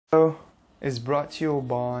video is brought to you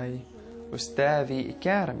by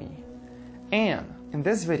ustadhymahmoud, and in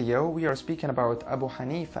this video we are speaking about Abou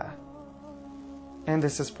Hanifa, and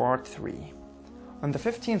this is part 3. On the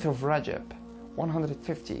 15th of Rajab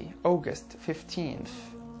 150, August 15th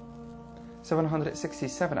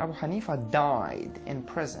 767, Abou Hanifa died in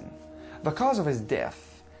prison. The cause of his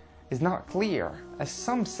death is not clear, as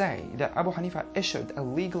some say that Abou Hanifa issued a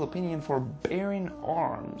legal opinion for bearing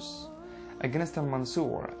arms against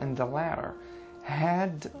al-Mansur, and the latter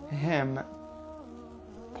had him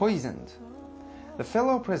poisoned. The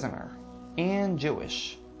fellow prisoner and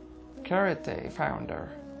Jewish karate founder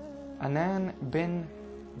Anan bin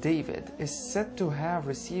David is said to have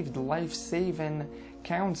received life-saving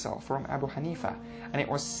counsel from Abou Hanifa, and it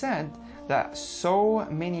was said that so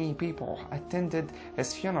many people attended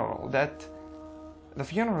his funeral that the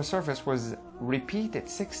funeral service was repeated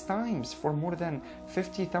 6 times for more than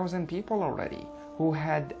 50,000 people already, who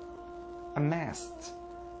had amassed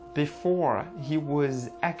before he was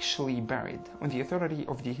actually buried. On the authority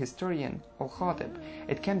of the historian Al-Khatib,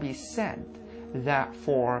 it can be said that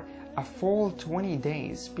for a full 20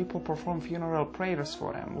 days people performed funeral prayers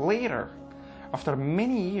for him. Later, after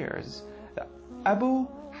many years, the Abou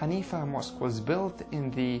Hanifa Mosque was built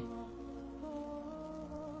in the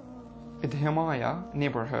Idhimaya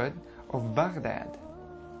neighborhood of Baghdad.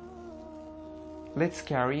 Let's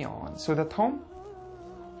carry on. So the tomb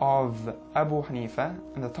of Abou Hanifa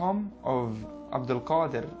and the tomb of Abdul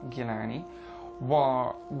Qadir Gilani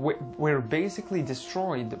were basically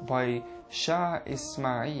destroyed by Shah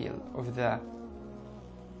Ismail of the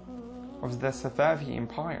Safavi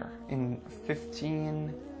Empire in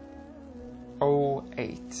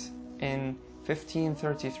 1508. In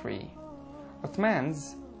 1533,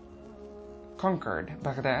 Ottomans conquered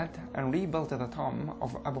Baghdad and rebuilt the tomb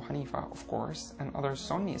of Abou Hanifa, of course, and other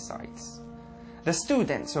Sunni sites. The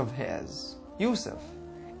students of his, Yusuf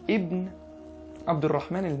ibn Abdul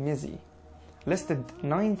Rahman al-Mizi, listed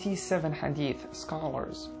 97 hadith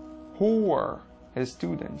scholars who were his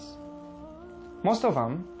students. Most of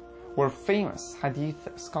them were famous hadith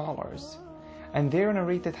scholars, and their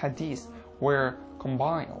narrated hadiths were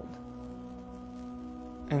compiled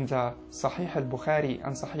in the Sahih al-Bukhari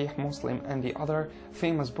and Sahih Muslim and the other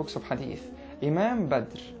famous books of hadith. Imam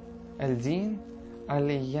Badr al-Din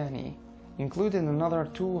al-Iyani included another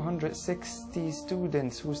 260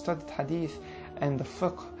 students who studied hadith and the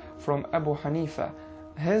fiqh from Abou Hanifa.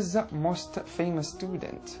 His most famous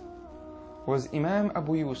student was Imam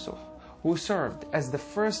Abu Yusuf, who served as the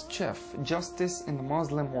first chief justice in the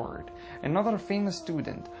Muslim world. Another famous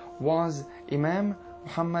student was Imam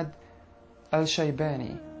Muhammad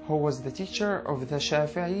al-Shaybani, who was the teacher of the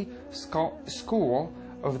Shafi'i school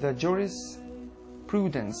of the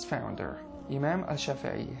jurisprudence founder, Imam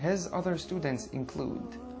al-Shafi'i. His other students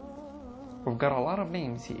include, we've got a lot of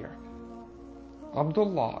names here: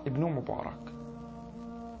 Abdullah ibn Mubarak,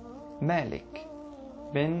 Malik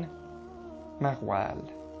bin Maghwal,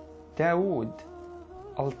 Dawood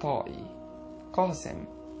al-Ta'i, Qasim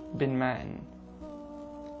bin Man,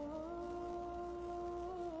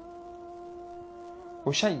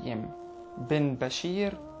 Ushaym bin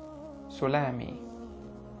Bashir Sulami,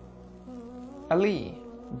 Ali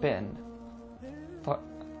bin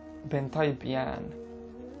Taybiyan,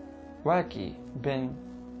 Waki bin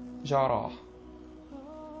Jarrah,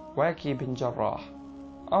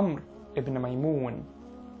 Amr ibn Maymun,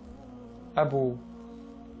 Abu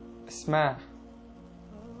Isma,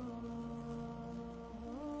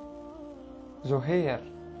 Zuhair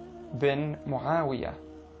bin Muawiyah,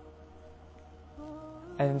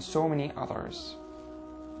 and so many others.